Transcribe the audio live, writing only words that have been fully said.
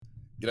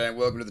G'day and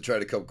welcome to the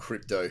Trader Cobb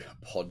Crypto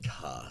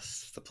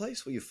Podcast, the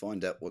place where you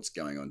find out what's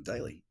going on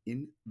daily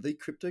in the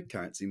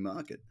cryptocurrency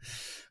market.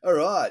 All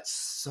right,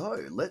 so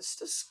let's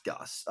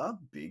discuss our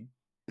big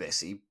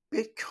Bessie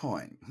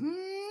Bitcoin.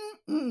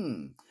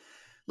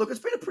 Look, it's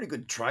been a pretty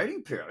good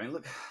trading period. I mean,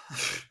 look,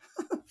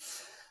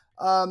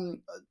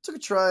 took a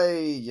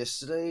trade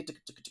yesterday. Took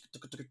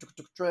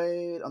a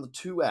trade on the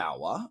 2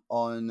 hour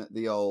on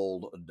the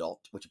old DOT,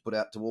 which I put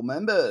out to all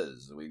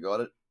members. We got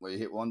it. We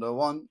hit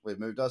 1-1. We've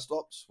moved our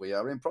stops. We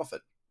are in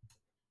profit.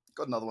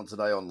 Got another one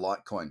today on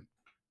Litecoin.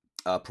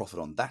 Profit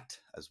on that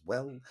as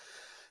well.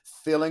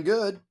 Feeling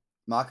good.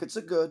 Markets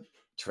are good.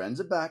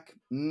 Trends are back.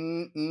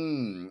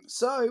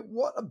 So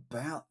what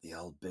about the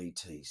old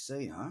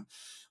BTC, huh?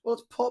 Well,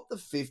 it's popped the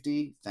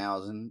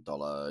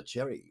 $50,000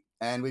 cherry.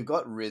 And we've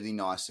got really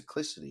nice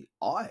cyclicity.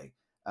 I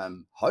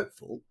am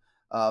hopeful.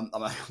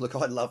 Look,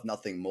 I love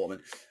nothing more.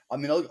 I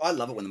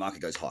love it when the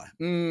market goes high.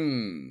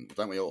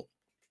 Don't we all?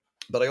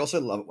 But I also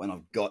love it when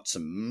I've got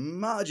some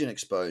margin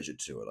exposure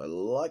to it. I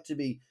like to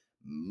be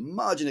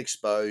margin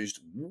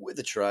exposed with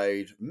a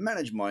trade,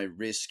 manage my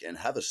risk, and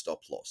have a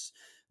stop loss.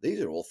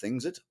 These are all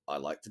things that I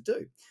like to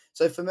do.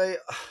 So for me,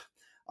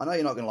 I know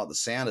you're not going to like the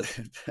sound of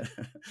it, but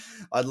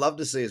I'd love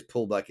to see us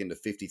pull back into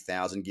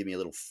 50,000, give me a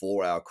little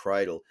 4-hour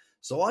cradle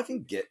so I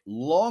can get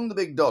long the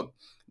big dog.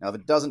 Now, if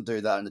it doesn't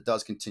do that and it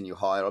does continue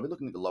higher, I'll be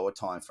looking at the lower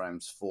time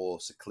frames for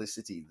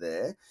cyclicity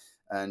there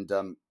and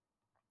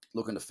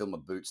looking to fill my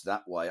boots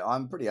that way.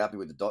 I'm pretty happy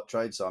with the DOT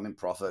trade, so I'm in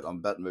profit. I'm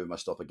about to move my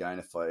stop again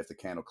if the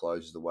candle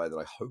closes the way that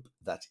I hope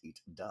that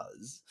it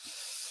does.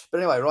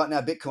 But anyway, right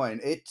now,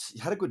 Bitcoin, it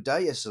had a good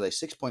day yesterday,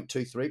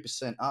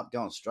 6.23% up,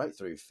 going straight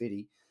through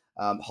 50.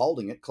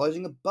 Holding it,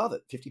 closing above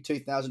it,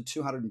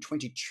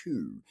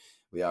 52,222.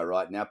 We are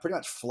right now pretty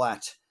much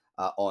flat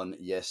on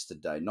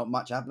yesterday. Not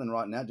much happening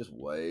right now, just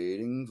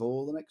waiting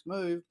for the next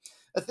move.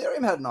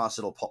 Ethereum had a nice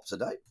little pop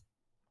today.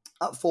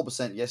 Up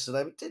 4%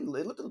 yesterday, but it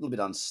looked a little bit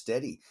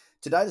unsteady.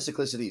 Today, the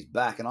cyclicity is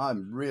back, and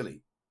I'm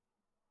really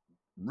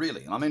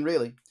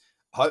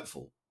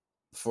hopeful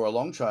for a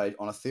long trade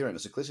on Ethereum. The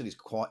cyclicity is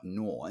quite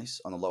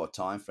nice on the lower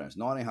time frames.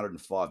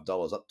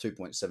 $1,905, up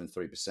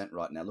 2.73%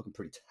 right now, looking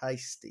pretty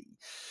tasty.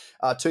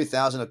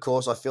 2,000, of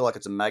course, I feel like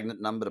it's a magnet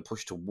number to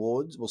push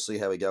towards. We'll see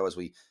how we go as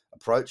we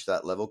approach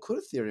that level. Could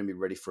Ethereum be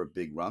ready for a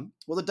big run?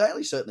 Well, the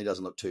daily certainly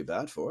doesn't look too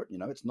bad for it. You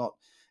know, it's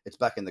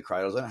back in the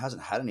cradle zone. It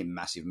hasn't had any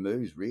massive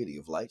moves really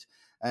of late.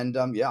 And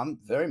I'm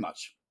very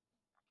much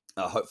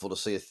hopeful to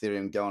see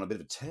Ethereum go on a bit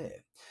of a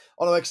tear.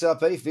 On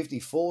XRP,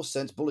 54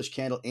 cents bullish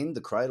candle in the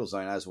cradle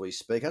zone as we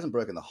speak. Hasn't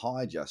broken the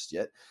high just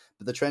yet,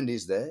 but the trend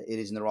is there. It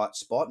is in the right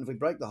spot. And if we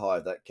break the high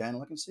of that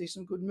candle, I can see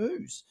some good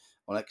moves.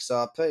 On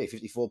XRP,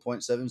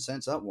 54.7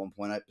 cents up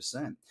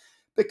 1.8%.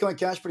 Bitcoin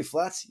Cash pretty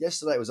flat.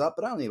 Yesterday it was up,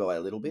 but only by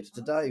a little bit.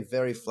 Today,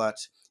 very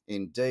flat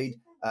indeed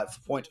at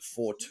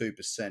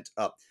 0.42%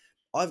 up.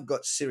 I've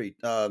got Siri,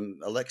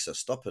 Alexa,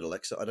 stop it,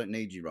 Alexa. I don't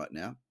need you right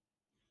now.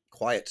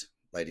 Quiet,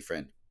 lady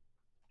friend.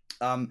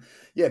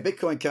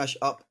 Bitcoin Cash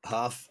up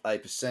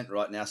 0.5%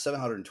 right now,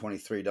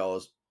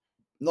 $723.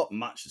 Not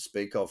much to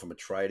speak of from a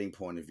trading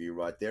point of view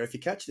right there. If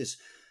you catch this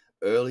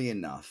early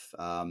enough,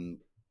 I'm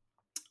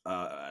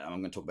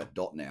going to talk about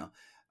DOT now.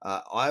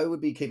 I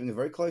would be keeping a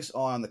very close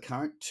eye on the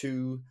current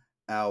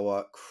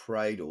 2-hour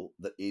cradle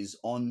that is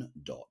on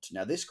DOT.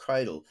 Now, this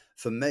cradle,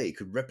 for me,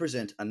 could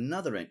represent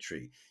another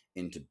entry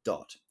into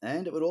DOT,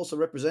 and it would also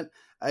represent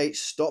a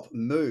stop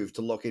move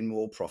to lock in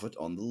more profit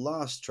on the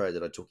last trade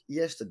that I took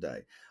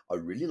yesterday. I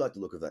really like the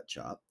look of that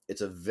chart.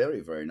 It's a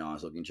very, very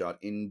nice looking chart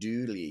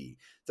indeedly.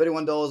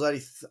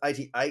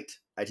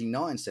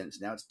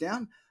 $31.89 now. It's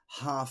down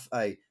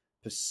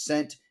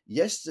 0.5%.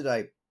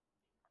 Yesterday,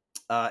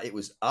 it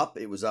was up.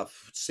 It was up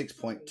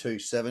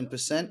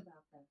 6.27%.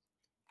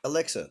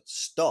 Alexa,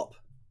 stop.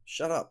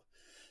 Shut up.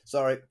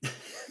 Sorry.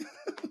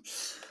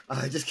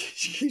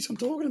 She keeps on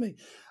talking to me.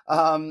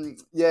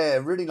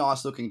 Really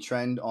nice looking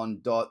trend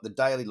on DOT. The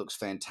daily looks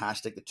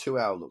fantastic. The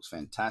 2-hour looks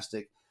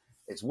fantastic.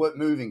 It's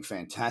moving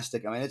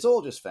fantastic. I mean, it's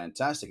all just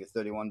fantastic at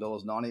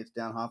 $31.90. It's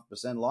down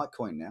 0.5%.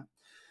 Litecoin now.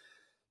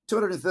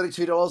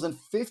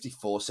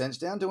 $232.54,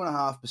 down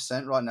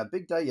 2.5% right now.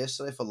 Big day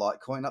yesterday for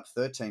Litecoin, up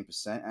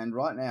 13%. And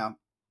right now,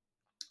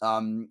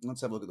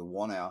 let's have a look at the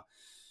 1 hour.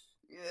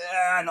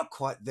 Yeah, not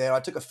quite there.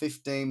 I took a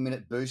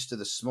 15-minute booster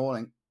this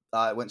morning.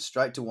 It went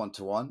straight to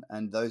 1-1,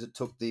 and those that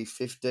took the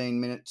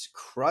 15-minute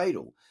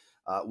cradle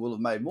will have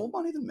made more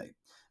money than me.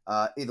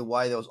 Either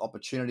way, there was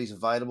opportunities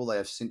available. They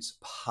have since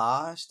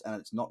passed, and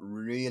it's not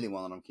really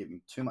one that I'm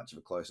keeping too much of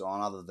a close eye on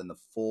other than the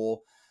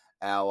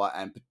 4-hour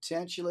and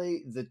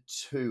potentially the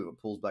 2. It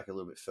pulls back a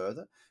little bit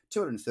further.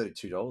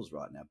 $232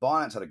 right now.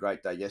 Binance had a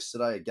great day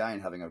yesterday,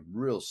 again having a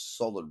real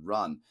solid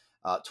run,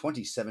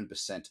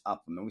 27%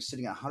 up. I mean, we're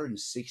sitting at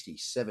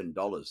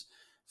 $167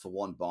 for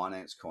one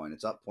Binance coin.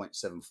 It's up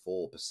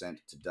 0.74%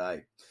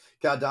 today.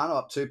 Cardano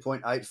up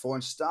 2.84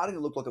 and starting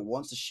to look like it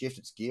wants to shift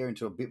its gear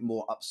into a bit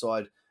more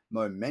upside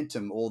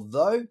momentum,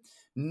 although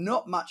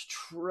not much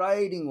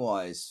trading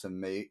wise for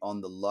me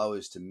on the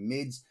lowers to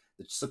mids.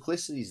 The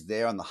cyclicity is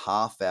there on the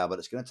half hour, but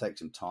it's going to take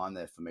some time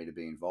there for me to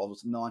be involved.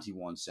 It's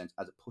 91 cents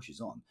as it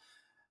pushes on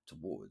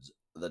towards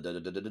the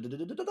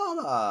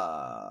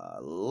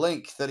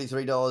link,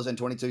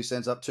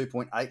 $33.22, up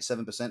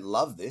 2.87%.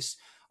 Love this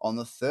on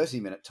the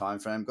 30-minute time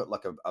frame. Got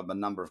like a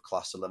number of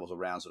cluster levels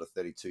around sort of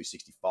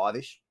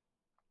 32.65-ish.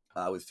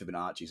 With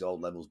Fibonacci's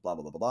old levels, blah,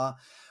 blah, blah, blah, blah.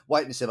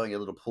 Waiting to see if I can get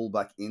a little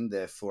pullback in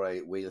there for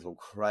a wee little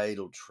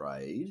cradle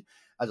trade.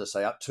 As I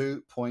say, up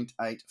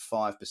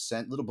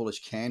 2.85%. Little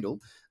bullish candle.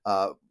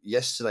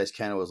 Yesterday's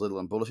candle was little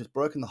and bullish. It's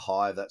broken the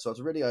high of that, so it's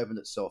already opened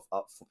itself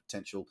up for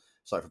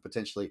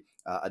potentially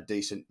a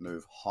decent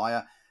move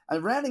higher.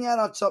 And rounding out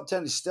our top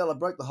 10 is Stellar.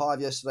 Broke the high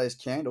of yesterday's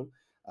candle,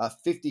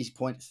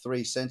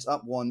 50.3 cents,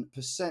 up 1%.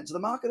 So the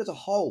market as a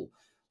whole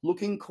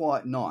looking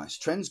quite nice.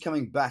 Trends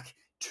coming back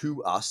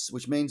to us,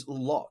 which means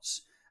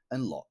lots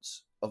and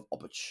lots of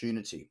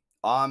opportunity.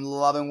 I'm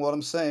loving what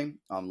I'm seeing.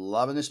 I'm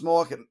loving this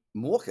market.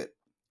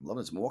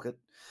 Loving this market.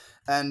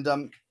 And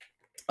I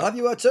hope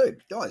you are too.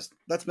 Guys,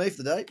 that's me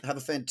for the day. Have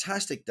a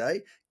fantastic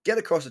day. Get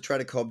across to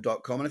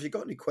tradercobb.com. And if you've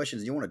got any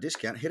questions and you want a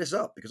discount, hit us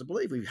up, because I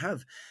believe we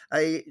have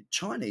a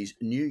Chinese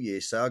New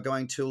Year sale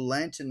going till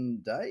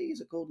Lantern Day.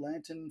 Is it called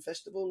Lantern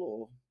Festival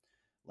or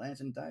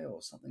Lantern Day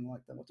or something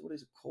like that? What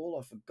is it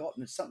called? I've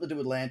forgotten. It's something to do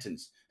with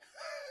lanterns.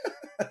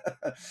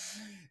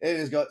 It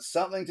has got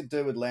something to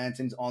do with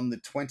lanterns on the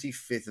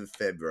 25th of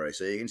February.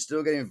 So you can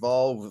still get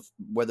involved,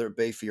 whether it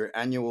be for your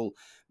annual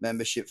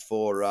membership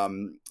for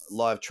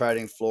live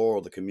trading floor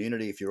or the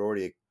community if you're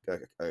already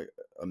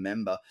a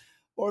member,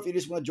 or if you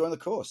just want to join the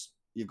course.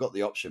 You've got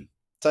the option.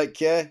 Take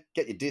care,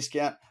 get your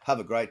discount,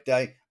 have a great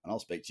day, and I'll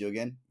speak to you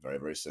again very,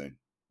 very soon.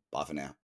 Bye for now.